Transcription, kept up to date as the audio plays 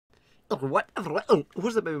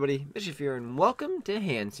What's up, everybody? Mischief here, and welcome to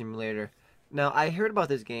Hand Simulator. Now, I heard about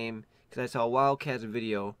this game because I saw Wildcat's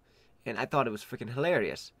video, and I thought it was freaking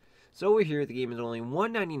hilarious. So over here, the game is only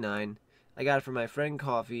 $1.99. I got it from my friend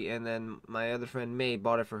Coffee, and then my other friend May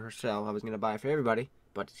bought it for herself. I was gonna buy it for everybody,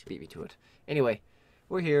 but she beat me to it. Anyway,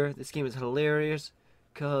 we're here. This game is hilarious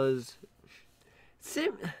because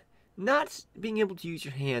not being able to use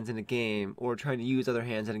your hands in a game or trying to use other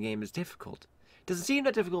hands in a game is difficult. Doesn't seem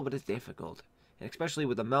that difficult, but it's difficult. And especially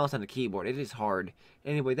with the mouse on the keyboard, it is hard.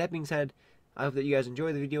 Anyway, that being said, I hope that you guys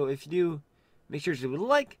enjoy the video. If you do, make sure to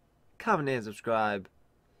like, comment, and subscribe.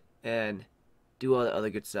 And do all the other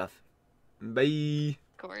good stuff. Bye.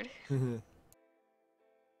 Cord.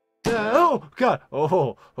 Oh, God.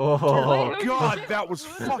 Oh God, that was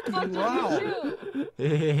fucking loud.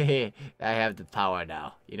 I have the power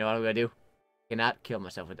now. You know what I'm going to do? Cannot kill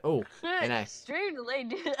myself with... Oh, and I... Stream delay,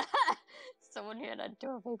 dude. Someone had a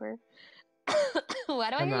door paper. Why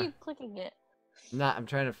do I hear you clicking it? I'm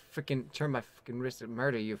trying to freaking turn my freaking wrist and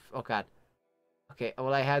murder you. Oh, God. Okay,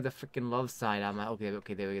 well, I had the freaking love sign on my...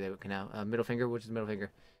 Okay, there we go. Okay, now, middle finger. Which is middle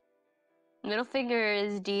finger? Middle finger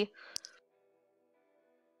is D.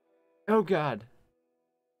 Oh, God.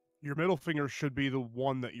 Your middle finger should be the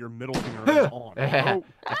one that your middle finger is on. Oh.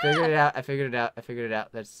 I figured it out.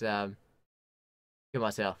 Let's, kill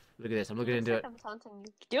myself. Look at this. I'm looking into it. I'm taunting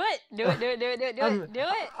you. Do it! Do it!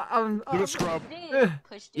 Do it, scrub.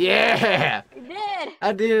 Yeah! You did!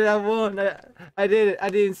 I did it. I won. I did it. I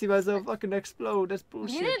didn't see myself fucking explode. That's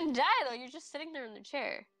bullshit. You didn't die, though. You're just sitting there in the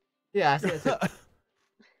chair. Yeah, I see it.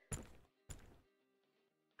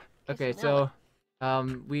 Okay, so,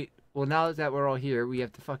 well, now that we're all here, we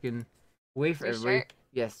have to fucking wait for everybody. Restart?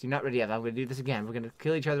 Yes, you're not ready yet. I'm gonna do this again. We're gonna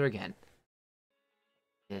kill each other again.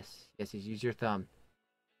 Yes, use your thumb.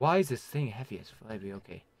 Why is this thing heavy as fuck?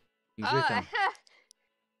 Okay. Use your thumb.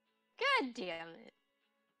 God damn it.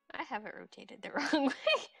 I have it rotated the wrong way.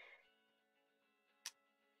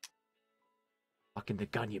 Fucking the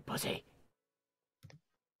gun, you pussy.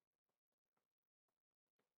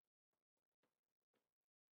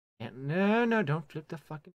 No, don't flip the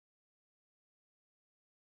fucking...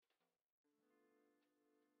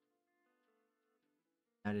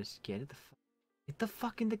 Now just get the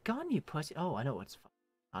fucking the gun, you pussy. Oh, I know what's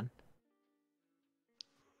fun.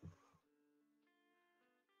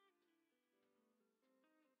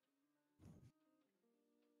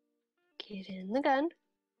 Get in the gun.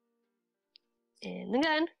 In the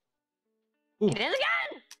gun. Ooh. Get in the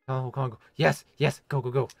gun! Oh, go. Yes, go.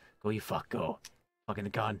 Go, you fuck, go. Fucking the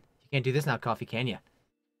gun. You can't do this now, Coffee, can you?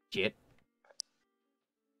 Shit.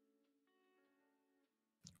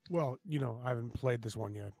 Well, you know, I haven't played this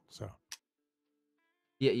one yet, so.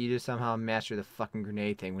 Yeah, you just somehow master the fucking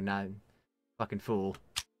grenade thing. We're not fucking fool.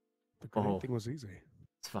 The grenade thing was easy.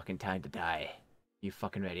 It's fucking time to die. You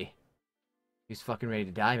fucking ready? He's fucking ready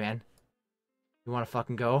to die, man. You wanna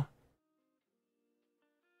fucking go?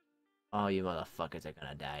 Oh, you motherfuckers are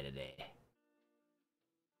gonna die today.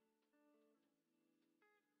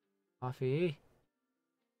 Coffee.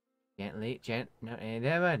 Gently, no.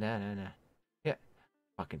 Yeah.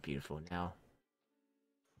 Fucking beautiful now.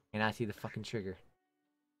 And I see the fucking trigger.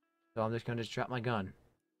 So I'm just gonna drop my gun.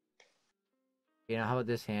 You know, how about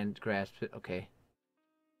this hand grasps it? Okay.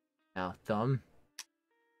 Now, thumb.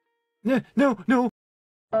 No!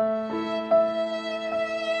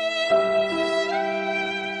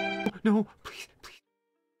 No, please.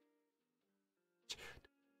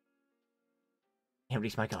 I can't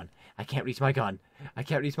reach my gun. I can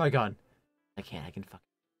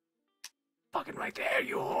fucking right there,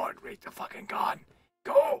 you whore. Reach the fucking gun.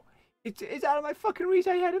 Go! It's out of my fucking reach.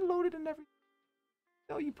 I had it loaded and everything.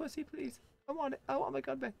 No, you pussy, please. I want it. I want my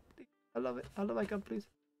gun back. Please. I love it. I love my gun, please.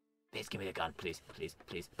 Please give me the gun, please. Please.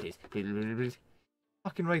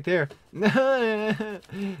 Fucking right there.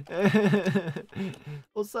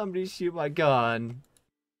 Will somebody shoot my gun?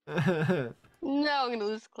 No, I'm gonna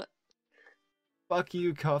lose the clip. Fuck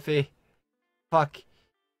you, Coffee. Fuck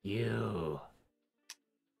you.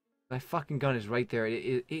 My fucking gun is right there.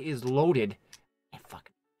 It is loaded. I can't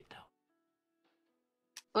fucking reach it though.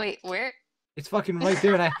 Wait, where? It's fucking right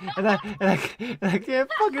there, and I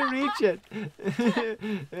can't fucking reach it.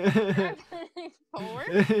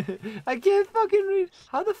 Forward? I can't fucking reach.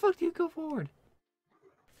 How the fuck do you go forward?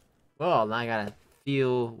 Well, now I gotta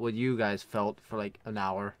feel what you guys felt for like an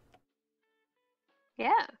hour.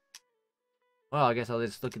 Yeah. Well, I guess I'll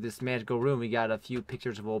just look at this magical room. We got a few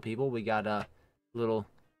pictures of old people. We got a little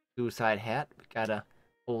suicide hat. We got a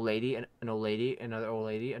old lady, an old lady, another old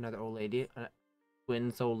lady,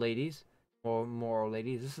 twins old ladies. More old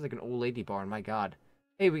ladies. This is like an old lady barn, my god.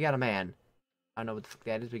 Hey, we got a man. I don't know what the fuck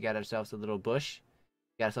that is. We got ourselves a little bush.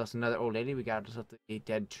 We got ourselves another old lady. We got ourselves a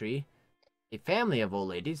dead tree. A family of old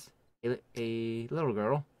ladies. A little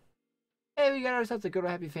girl. Hey, we got ourselves a good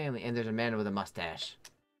happy family. And there's a man with a mustache.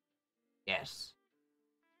 Yes.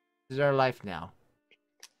 This is our life now.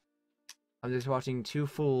 I'm just watching two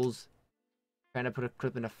fools trying to put a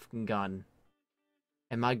clip in a fucking gun.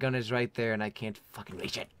 And my gun is right there and I can't fucking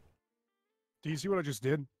reach it. Do you see what I just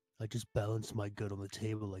did? I just balanced my gun on the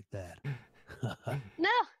table like that. No.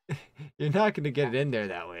 You're not gonna get it in there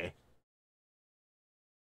that way.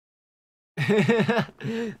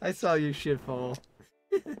 I saw you shit fall.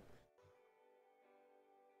 Can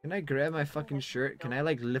I grab my fucking shirt? Can I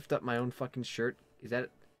like lift up my own fucking shirt? Is that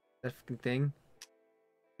fucking thing?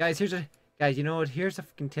 Guys, guys, you know what? Here's a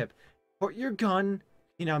fucking tip. Put your gun.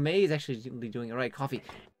 You know, May is actually doing it right. Coffee.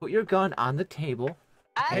 Put your gun on the table.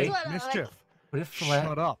 That's Okay? what I Mischief. Put it flat.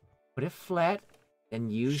 Shut up. Put it flat. Then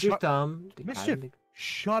use your thumb. To Mischief. kind of...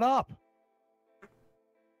 Shut up.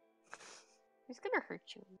 He's gonna hurt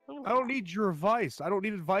you. I don't need your advice. I don't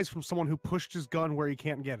need advice from someone who pushed his gun where he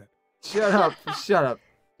can't get it. Shut up. Shut up.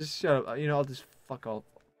 Just shut up. You know, I'll just fuck all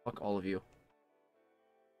of you.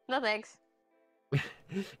 No thanks.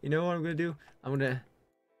 You know what I'm gonna do? I'm gonna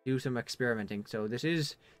do some experimenting. So this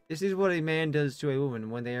is what a man does to a woman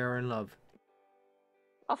when they are in love.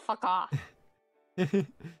 Oh, fuck off. You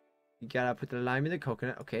gotta put the lime in the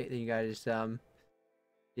coconut. Okay, then you gotta just oh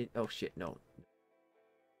shit, no.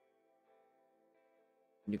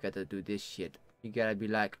 You gotta do this shit. You gotta be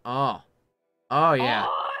like, oh yeah, Oh, I almost had it.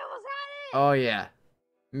 oh yeah.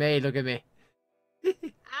 May, look at me.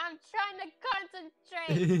 I'm trying to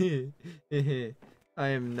concentrate. I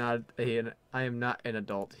am not an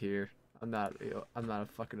adult here. I'm not a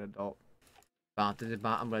fucking adult. I'm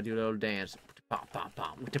gonna do a little dance.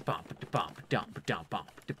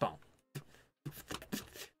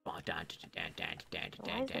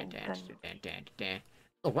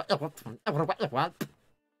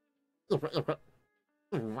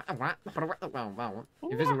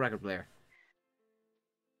 Invisible record player.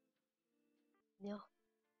 No.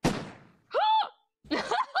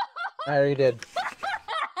 I already did.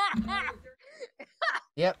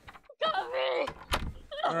 Yep. Coffee.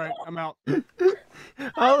 All right, I'm out.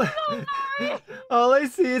 all I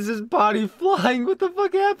see is his body flying. What the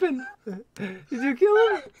fuck happened? Did you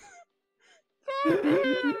kill him?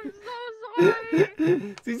 I'm so sorry.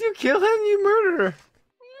 Did you kill him, you murderer?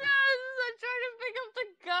 Yes, I'm trying to pick up the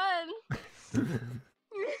gun.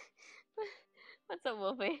 What's up,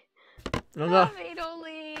 Wolfie? No. Coffee, don't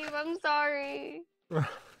leave. I'm sorry. No,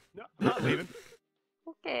 I'm not leaving.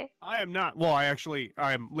 Okay. I am not. Well, I am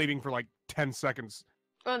leaving for like 10 seconds.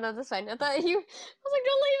 Oh no, that's fine. I thought you. I was like,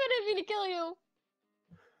 don't leave it. I didn't mean to kill you.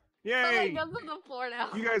 But my Yay! gun's on the floor now.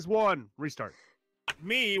 You guys won. Restart.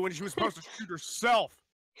 Me when she was supposed to shoot herself.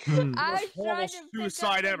 I Most horrible tried to pick up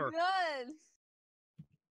suicide the ever. gun.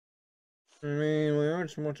 I mean, we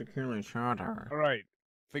aren't supposed to kill each other. All right.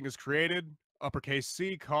 Thing is created. Uppercase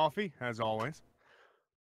C, coffee, as always.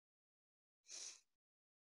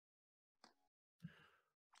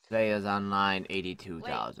 Today is online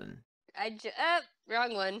 82,000.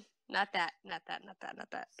 Wrong one. Not that.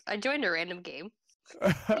 I joined a random game.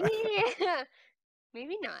 Yeah.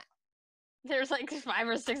 Maybe not. There's like 5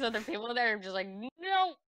 or 6 other people in there. I'm just like,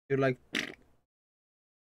 no. You're like,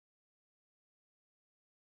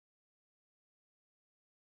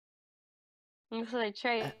 So I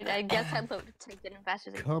tried. I guess I typed it in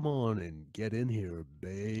faster than. Come on and get in here,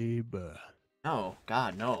 babe. no,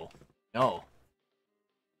 God, no. No.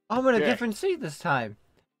 I'm in a Yeah. different seat this time.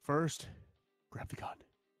 First, grab the gun.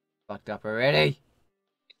 Fucked up already.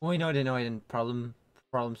 We know I didn't. Problem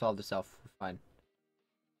solved itself. We're fine.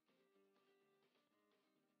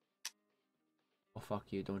 Oh, fuck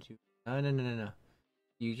you, don't you? No.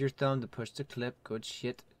 Use your thumb to push the clip. Good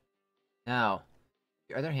shit. Now,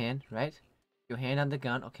 your other hand, right? Your hand on the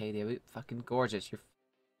gun. Okay, there we fucking gorgeous. Your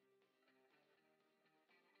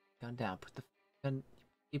gun down. Put the gun.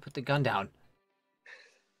 You put the gun down.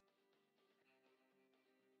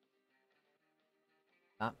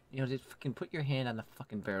 Stop. You know, just fucking put your hand on the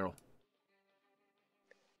fucking barrel.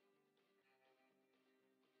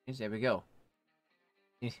 Yes, there we go.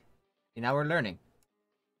 See, now we're learning.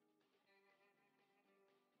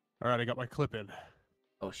 All right, I got my clip in.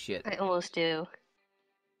 Oh shit. I almost do.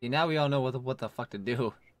 See, now we all know what the fuck to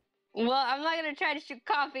do. Well, I'm not gonna try to shoot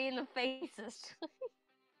coffee in the faces.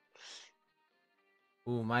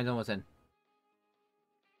 Ooh, mine's almost in. Come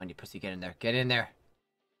on, you pussy, get in there. Get in there.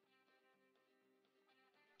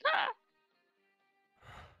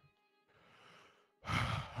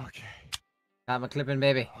 Okay. Got my clipping,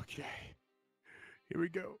 baby. Okay. Here we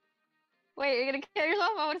go. Wait, you're gonna kill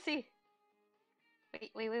yourself? I want to see.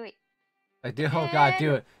 Wait. Oh God,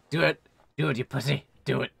 do it. Do it. Do it, you pussy.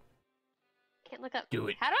 Do it. Can't look up. Do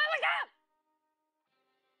it. How do I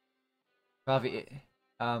look up? Coffee.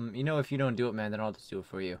 You know, if you don't do it, man, then I'll just do it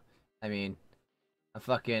for you. I mean, I'm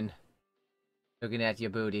fucking looking at your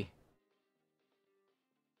booty.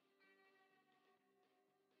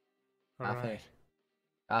 Coffee.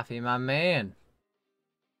 Coffee, my man.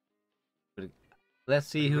 Let's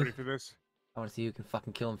see who. Ready for this? I want to see who can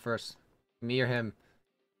fucking kill him first. Me or him.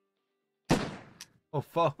 Oh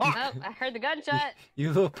fuck! Oh, I heard the gunshot. You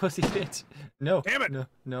little pussy bitch! No! Damn it!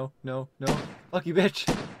 No! Fuck you, bitch!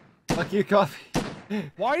 Fuck you,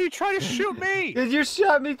 Coffee! Why are you trying to shoot me? Cause you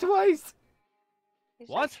shot me twice. He's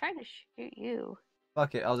What? just trying to shoot you.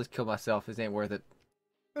 Fuck it! I'll just kill myself. This ain't worth it.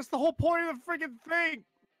 That's the whole point of the freaking thing.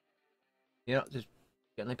 You know, just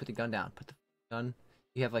gently put the gun down. Put the gun.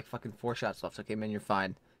 You have like fucking 4 shots left. Okay, man, you're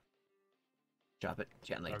fine. Drop it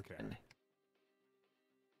gently. Okay. Gently.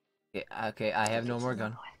 Okay, I have no more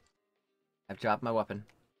gun. I've dropped my weapon.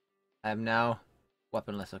 I am now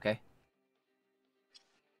weaponless, okay?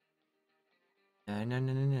 No.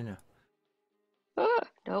 No.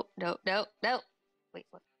 Wait,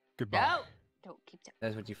 what? Goodbye. No! Don't keep that.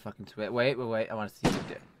 That's what you fucking sweat. Wait. I want to see you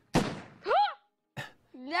do.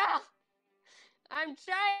 No! I'm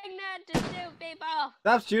trying not to shoot people!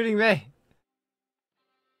 Stop shooting me!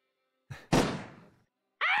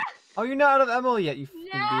 Oh, you're not out of ammo yet, you fucking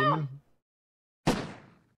No! demon.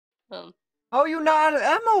 Oh, you're not out of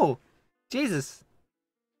ammo! Jesus.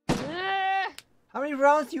 Ah! How many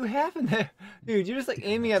rounds do you have in there? Dude, you're just like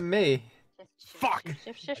aiming at me. Fuck!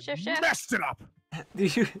 Shift. Messed it up.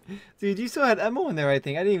 Dude, you still had ammo in there, I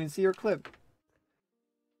think. I didn't even see your clip.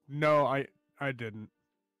 No, I didn't.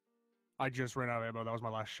 I just ran out of ammo. That was my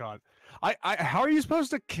last shot. How are you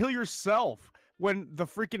supposed to kill yourself when the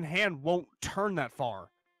freaking hand won't turn that far?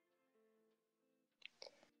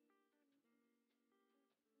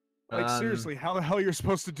 Like, seriously, how the hell are you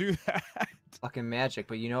supposed to do that? Fucking magic,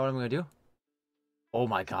 but you know what I'm gonna do? Oh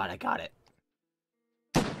my god, I got it.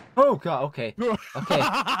 Oh god, okay.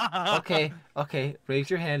 Okay. Raise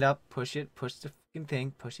your hand up, push it, push the fucking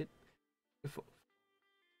thing, push it.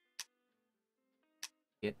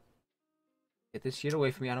 Get this shit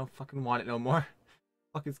away from me, I don't fucking want it no more.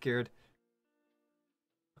 Fucking scared.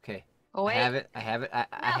 Okay. Oh, wait. I have it, I have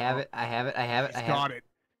it.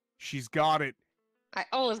 She's got it. I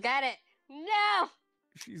almost got it. No!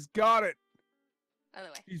 She's got it. Other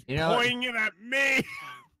way. She's You know- pointing it at me.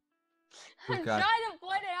 Oh, I'm God. trying to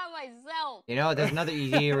point it at myself. You know, there's another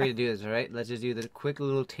easier way to do this, alright? Let's just do the quick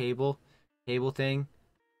little table thing.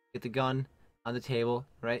 Get the gun on the table,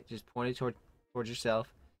 right? Just point it towards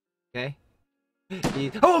yourself. Okay?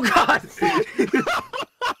 Oh god! Oh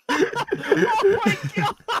my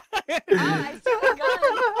god! I see the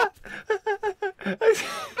gun.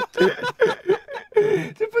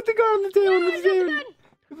 Just put the gun on the table. No, I got the gun.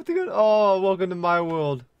 Put the gun. Oh, welcome to my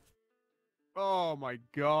world. Oh my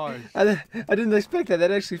gosh. I didn't expect that.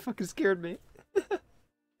 That actually fucking scared me.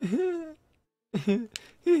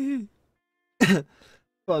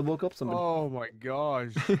 Well, I woke up somebody. Oh my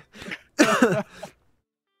gosh. Oh,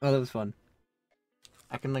 that was fun.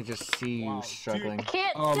 I can like just see you Wow, struggling. I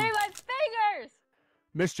can't see my fingers.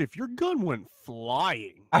 Mischief, your gun went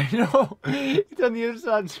flying. I know. It's on the other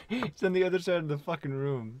side. It's on the other side of the fucking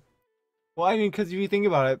room. Well, I mean, because if you think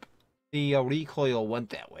about it, the recoil went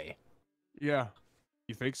that way. Yeah.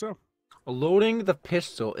 You think so? Loading the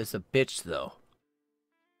pistol is a bitch, though.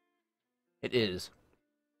 It is.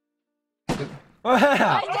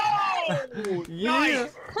 I Yeah.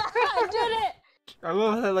 Nice. I did it. I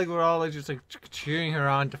love how like we're all like just like cheering her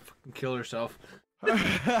on to fucking kill herself.